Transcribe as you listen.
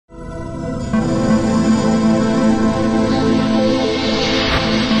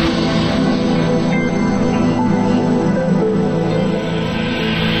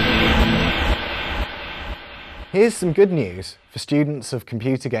Here's some good news for students of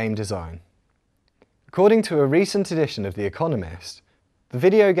computer game design. According to a recent edition of The Economist, the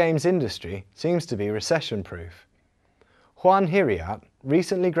video games industry seems to be recession-proof. Juan Hiriart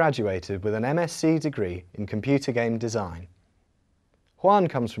recently graduated with an MSc degree in computer game design. Juan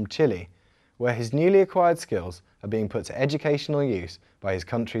comes from Chile, where his newly acquired skills are being put to educational use by his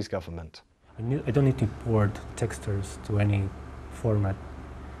country's government. I don't need to import textures to any format,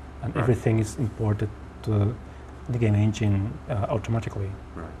 and everything is imported to the game engine automatically,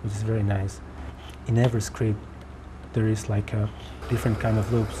 which is very nice. In every script there is like a different kind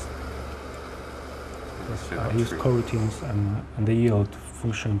of loops. I use coroutines and the yield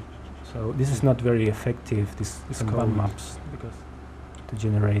function. So this is not very effective, this command maps, because to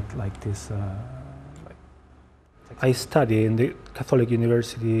generate like this. I study in the Catholic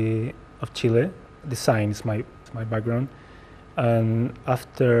University of Chile. Design is my background. And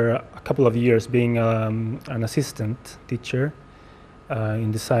after a couple of years being an assistant teacher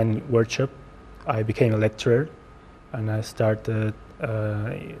in design workshop, I became a lecturer, and I started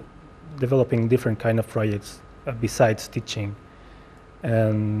developing different kind of projects besides teaching.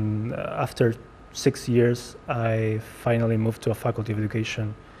 And after 6 years, I finally moved to a faculty of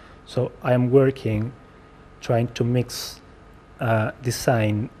education. So I am working, trying to mix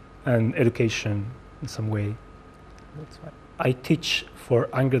design and education in some way. That's why I teach for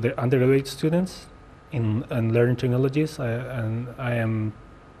undergraduate students in learning technologies, and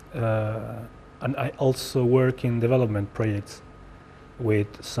I also work in development projects with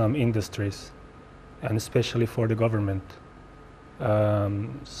some industries, and especially for the government.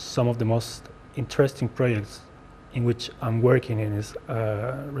 Some of the most interesting projects in which I'm working in is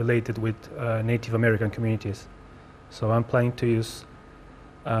related with Native American communities. So I'm planning to use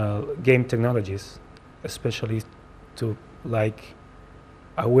game technologies, especially to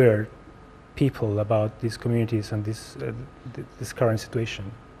aware people about these communities and this current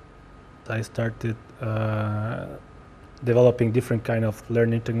situation. I started developing different kind of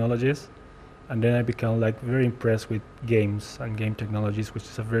learning technologies, and then I became very impressed with games and game technologies, which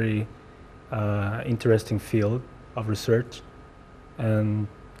is a very interesting field of research. And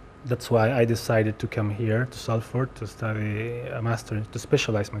that's why I decided to come here to Salford to study a master, to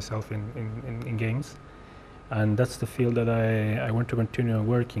specialize myself in games. And that's the field that I want to continue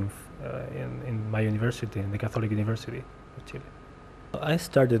working in my university, in the Catholic University of Chile. I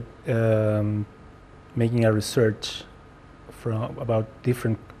started making a research about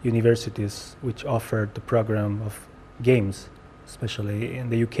different universities which offered the program of games, especially in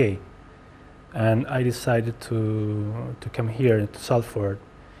the UK. And I decided to come here to Salford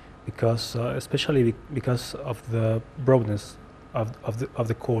because, especially because of the broadness of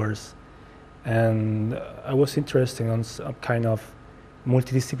the course. And I was interested in some kind of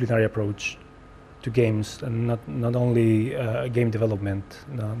multidisciplinary approach to games, and not only game development,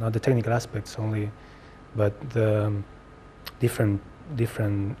 not the technical aspects only, but the different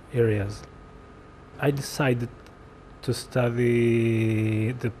areas. I decided to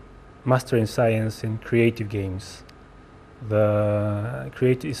study the Master in Science in Creative Games. The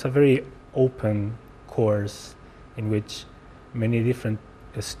creative is a very open course in which many different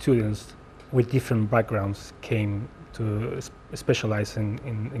students with different backgrounds came to specialize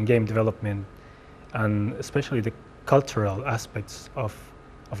in game development, and especially the cultural aspects of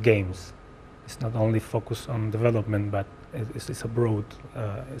games. It's not only focused on development, but it's a broad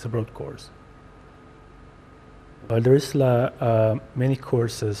course. Well, there is many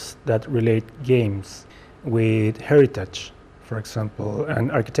courses that relate games with heritage, for example,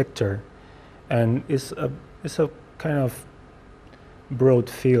 and architecture, and it's a kind of broad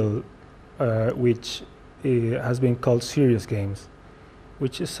field which has been called serious games,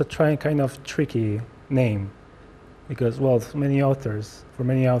 which is a kind of tricky name, because, well, for many authors,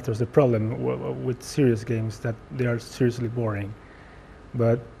 the problem with serious games is that they are seriously boring.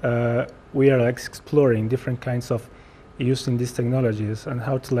 But we are exploring different kinds of using these technologies and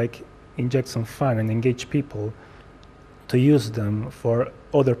how to inject some fun and engage people to use them for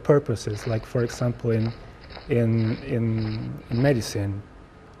other purposes, like, for example, in medicine,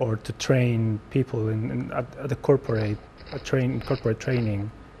 or to train people at the corporate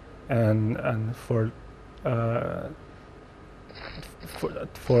training, and for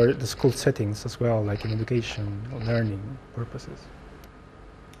the school settings as well, like in education or learning purposes.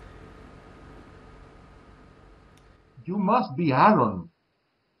 You must be Aaron.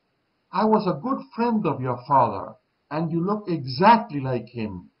 I was a good friend of your father, and you look exactly like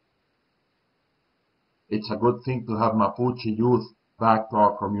him. It's a good thing to have Mapuche youth back to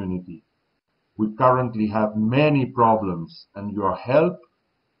our community. We currently have many problems, and your help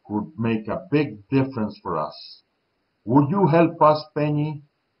would make a big difference for us. Would you help us, Penny?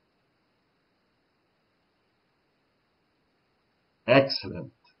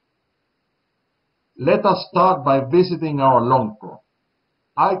 Excellent. Let us start by visiting our Lonco.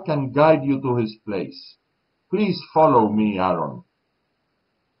 I can guide you to his place. Please follow me, Aaron.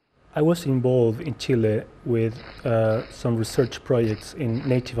 I was involved in Chile with some research projects in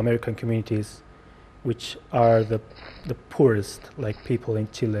Native American communities, which are the poorest people in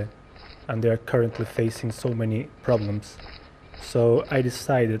Chile, and they are currently facing so many problems. So I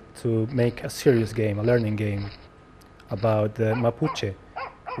decided to make a serious game, a learning game, about the Mapuche,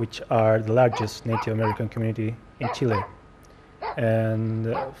 which are the largest Native American community in Chile.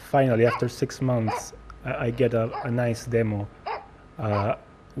 And finally, after 6 months, I get a nice demo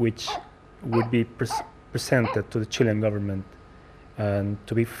which would be presented to the Chilean government and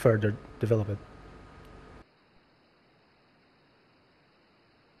to be further developed.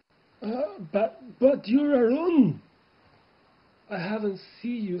 But you're Aaron. I haven't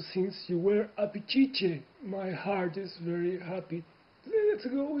seen you since you were a pichiche. My heart is very happy. Let's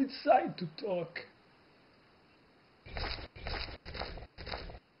go inside to talk.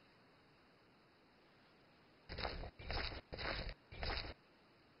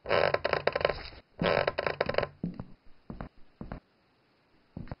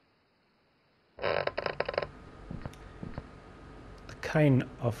 The kind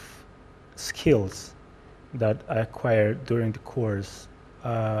of skills that I acquired during the course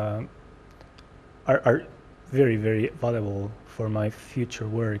are very, very valuable for my future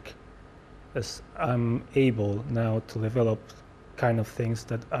work, as I'm able now to develop kind of things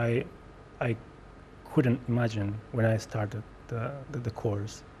that I couldn't imagine when I started the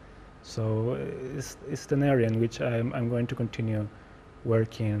course. So it's an area in which I'm going to continue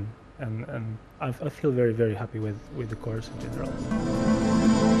working, and I feel very, very happy with the course in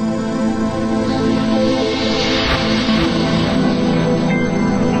general.